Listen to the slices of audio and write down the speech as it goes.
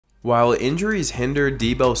While injuries hindered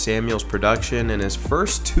Deebo Samuel's production in his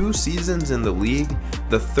first 2 seasons in the league,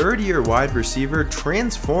 the third-year wide receiver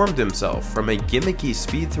transformed himself from a gimmicky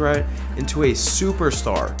speed threat into a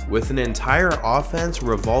superstar with an entire offense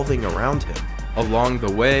revolving around him. Along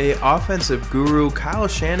the way, offensive guru Kyle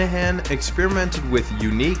Shanahan experimented with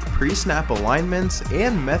unique pre-snap alignments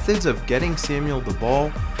and methods of getting Samuel the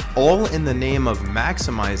ball, all in the name of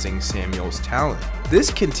maximizing Samuel's talent.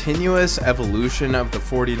 This continuous evolution of the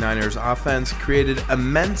 49ers offense created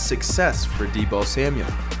immense success for Deebo Samuel,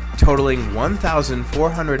 totaling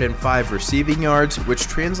 1,405 receiving yards, which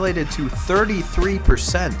translated to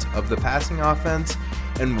 33% of the passing offense,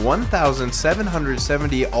 and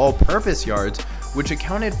 1,770 all-purpose yards, which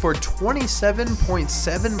accounted for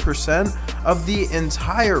 27.7% of the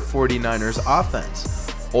entire 49ers offense,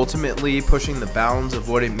 ultimately pushing the bounds of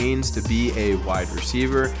what it means to be a wide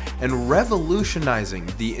receiver and revolutionizing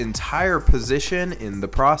the entire position in the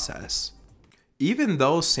process. Even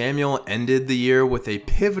though Samuel ended the year with a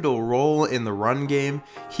pivotal role in the run game,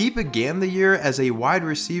 he began the year as a wide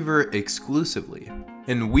receiver exclusively.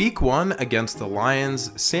 In Week 1 against the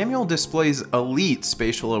Lions, Samuel displays elite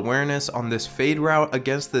spatial awareness on this fade route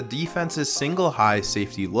against the defense's single high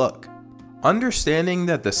safety look. Understanding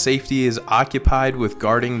that the safety is occupied with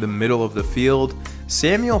guarding the middle of the field,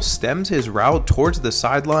 Samuel stems his route towards the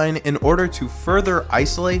sideline in order to further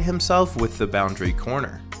isolate himself with the boundary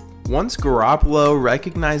corner. Once Garoppolo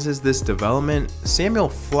recognizes this development, Samuel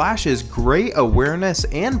flashes great awareness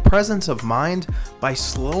and presence of mind by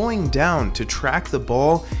slowing down to track the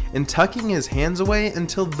ball and tucking his hands away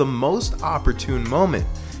until the most opportune moment,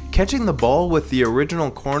 catching the ball with the original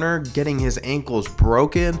corner, getting his ankles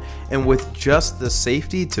broken, and with just the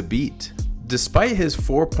safety to beat. Despite his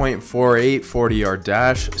 4.48 40-yard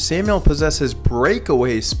dash, Samuel possesses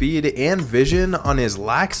breakaway speed and vision on his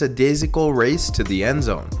lackadaisical race to the end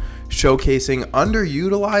zone, showcasing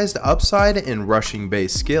underutilized upside and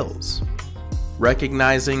rushing-based skills.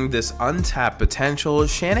 Recognizing this untapped potential,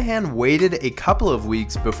 Shanahan waited a couple of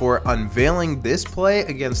weeks before unveiling this play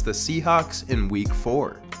against the Seahawks in Week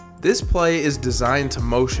 4. This play is designed to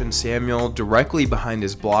motion Samuel directly behind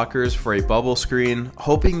his blockers for a bubble screen,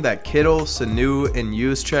 hoping that Kittle, Sanu, and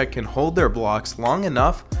Juszczyk can hold their blocks long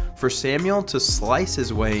enough for Samuel to slice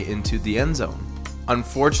his way into the end zone.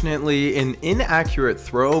 Unfortunately, an inaccurate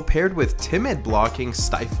throw paired with timid blocking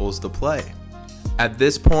stifles the play. At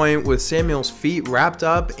this point, with Samuel's feet wrapped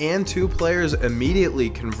up and 2 players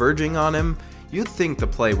immediately converging on him, you'd think the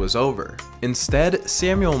play was over. Instead,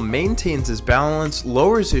 Samuel maintains his balance,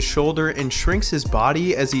 lowers his shoulder, and shrinks his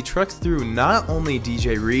body as he trucks through not only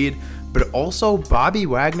DJ Reed, but also Bobby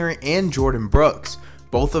Wagner and Jordan Brooks,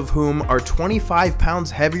 both of whom are 25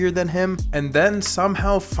 pounds heavier than him, and then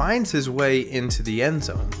somehow finds his way into the end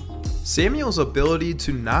zone. Samuel's ability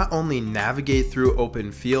to not only navigate through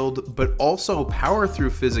open field, but also power through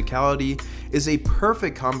physicality is a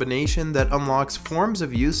perfect combination that unlocks forms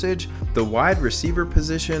of usage the wide receiver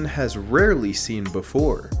position has rarely seen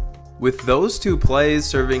before. With those 2 plays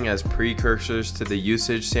serving as precursors to the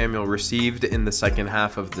usage Samuel received in the second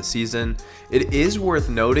half of the season, it is worth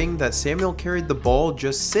noting that Samuel carried the ball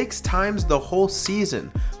just 6 times the whole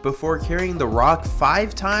season before carrying the rock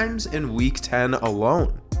 5 times in Week 10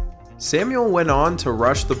 alone. Samuel went on to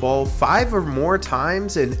rush the ball 5 or more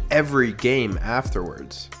times in every game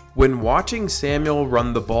afterwards. When watching Samuel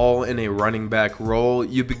run the ball in a running back role,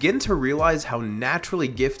 you begin to realize how naturally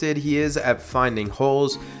gifted he is at finding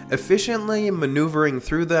holes, efficiently maneuvering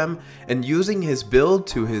through them, and using his build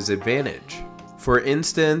to his advantage. For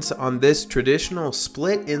instance, on this traditional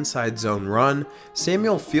split inside zone run,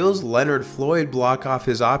 Samuel feels Leonard Floyd block off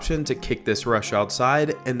his option to kick this rush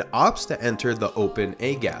outside and opts to enter the open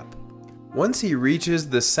A-gap. Once he reaches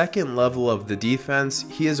the second level of the defense,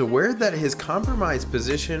 he is aware that his compromised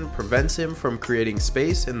position prevents him from creating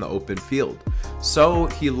space in the open field, so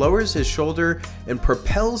he lowers his shoulder and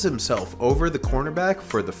propels himself over the cornerback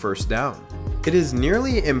for the first down. It is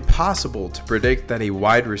nearly impossible to predict that a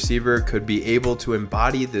wide receiver could be able to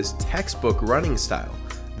embody this textbook running style,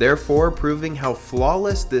 therefore proving how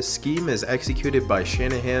flawless this scheme is executed by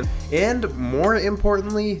Shanahan and, more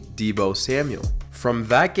importantly, Deebo Samuel. From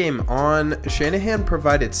that game on, Shanahan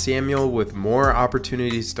provided Samuel with more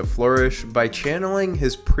opportunities to flourish by channeling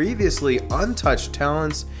his previously untouched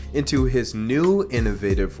talents into his new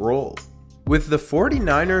innovative role. With the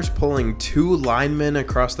 49ers pulling 2 linemen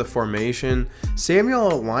across the formation,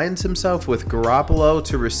 Samuel aligns himself with Garoppolo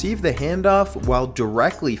to receive the handoff while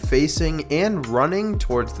directly facing and running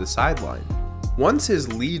towards the sideline. Once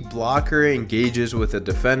his lead blocker engages with a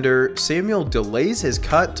defender, Samuel delays his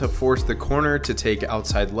cut to force the corner to take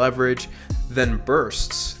outside leverage, then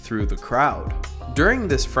bursts through the crowd. During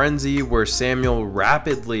this frenzy where Samuel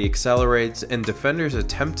rapidly accelerates and defenders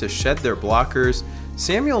attempt to shed their blockers,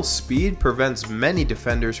 Samuel's speed prevents many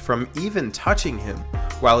defenders from even touching him,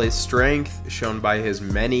 while his strength, shown by his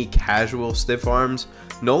many casual stiff arms,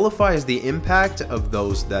 nullifies the impact of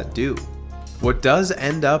those that do. What does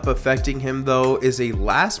end up affecting him though is a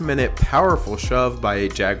last-minute powerful shove by a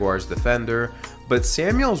Jaguars defender, but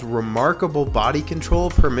Samuel's remarkable body control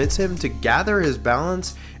permits him to gather his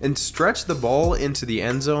balance and stretch the ball into the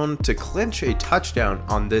end zone to clinch a touchdown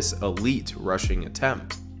on this elite rushing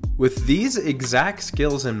attempt. With these exact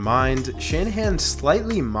skills in mind, Shanahan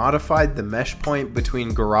slightly modified the mesh point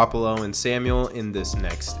between Garoppolo and Samuel in this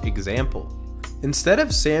next example. Instead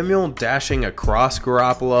of Samuel dashing across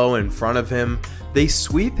Garoppolo in front of him, they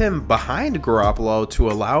sweep him behind Garoppolo to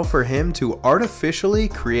allow for him to artificially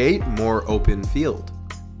create more open field.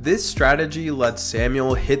 This strategy lets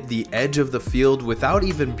Samuel hit the edge of the field without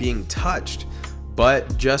even being touched,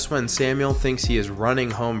 but just when Samuel thinks he is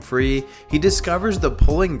running home free, he discovers the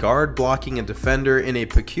pulling guard blocking a defender in a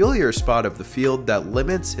peculiar spot of the field that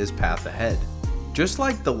limits his path ahead. Just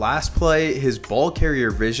like the last play, his ball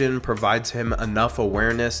carrier vision provides him enough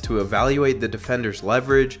awareness to evaluate the defender's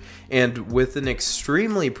leverage, and with an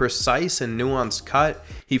extremely precise and nuanced cut,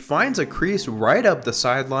 he finds a crease right up the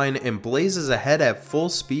sideline and blazes ahead at full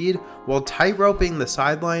speed while tightroping the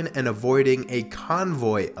sideline and avoiding a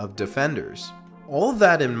convoy of defenders. All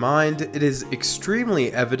that in mind, it is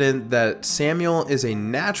extremely evident that Samuel is a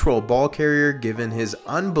natural ball carrier given his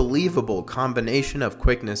unbelievable combination of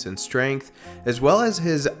quickness and strength, as well as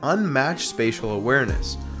his unmatched spatial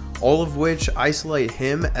awareness, all of which isolate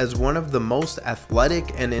him as one of the most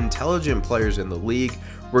athletic and intelligent players in the league,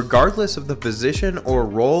 regardless of the position or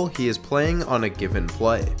role he is playing on a given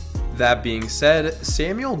play. That being said,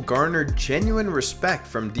 Samuel garnered genuine respect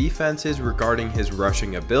from defenses regarding his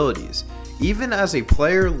rushing abilities, even as a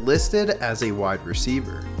player listed as a wide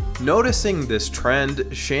receiver. Noticing this trend,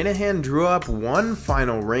 Shanahan drew up one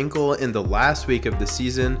final wrinkle in the last week of the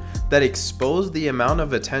season that exposed the amount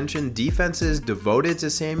of attention defenses devoted to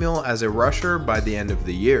Samuel as a rusher by the end of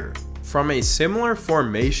the year. From a similar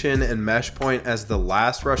formation and mesh point as the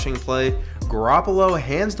last rushing play, Garoppolo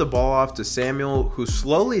hands the ball off to Samuel, who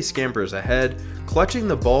slowly scampers ahead, clutching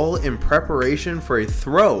the ball in preparation for a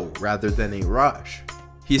throw rather than a rush.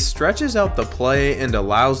 He stretches out the play and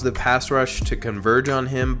allows the pass rush to converge on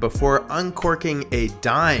him before uncorking a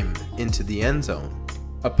dime into the end zone.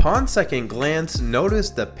 Upon second glance, notice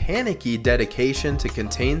the panicky dedication to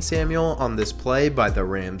contain Samuel on this play by the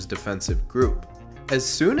Rams defensive group. As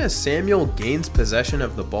soon as Samuel gains possession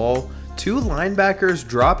of the ball, two linebackers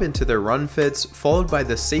drop into their run fits, followed by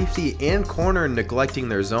the safety and corner neglecting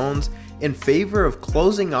their zones in favor of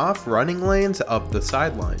closing off running lanes up the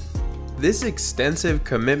sideline. This extensive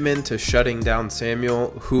commitment to shutting down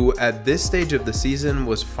Samuel, who at this stage of the season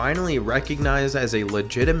was finally recognized as a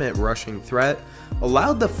legitimate rushing threat,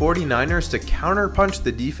 allowed the 49ers to counterpunch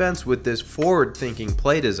the defense with this forward-thinking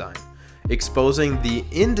play design, exposing the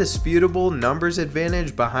indisputable numbers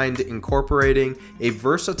advantage behind incorporating a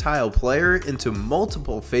versatile player into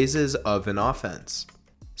multiple phases of an offense.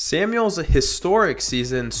 Samuel's historic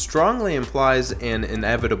season strongly implies an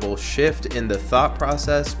inevitable shift in the thought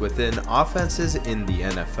process within offenses in the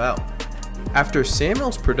NFL. After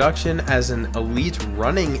Samuel's production as an elite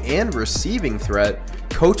running and receiving threat,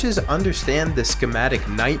 coaches understand the schematic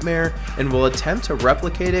nightmare and will attempt to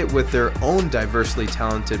replicate it with their own diversely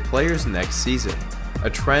talented players next season, a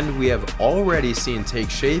trend we have already seen take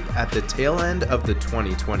shape at the tail end of the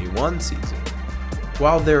 2021 season.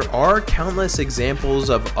 While there are countless examples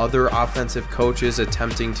of other offensive coaches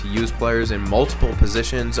attempting to use players in multiple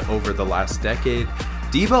positions over the last decade,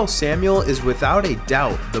 Deebo Samuel is without a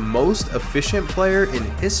doubt the most efficient player in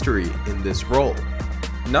history in this role.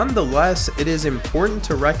 Nonetheless, it is important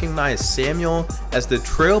to recognize Samuel as the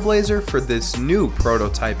trailblazer for this new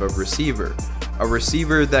prototype of receiver, a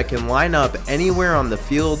receiver that can line up anywhere on the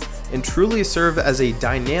field and truly serve as a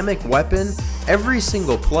dynamic weapon every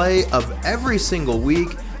single play of every single week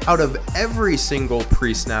out of every single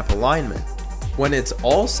pre-snap alignment. When it's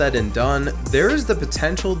all said and done, there is the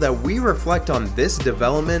potential that we reflect on this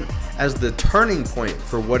development as the turning point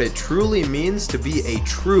for what it truly means to be a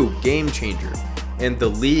true game changer. And the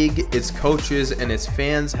league, its coaches, and its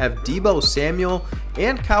fans have Deebo Samuel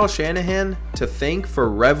and Kyle Shanahan to thank for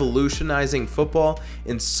revolutionizing football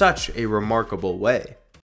in such a remarkable way.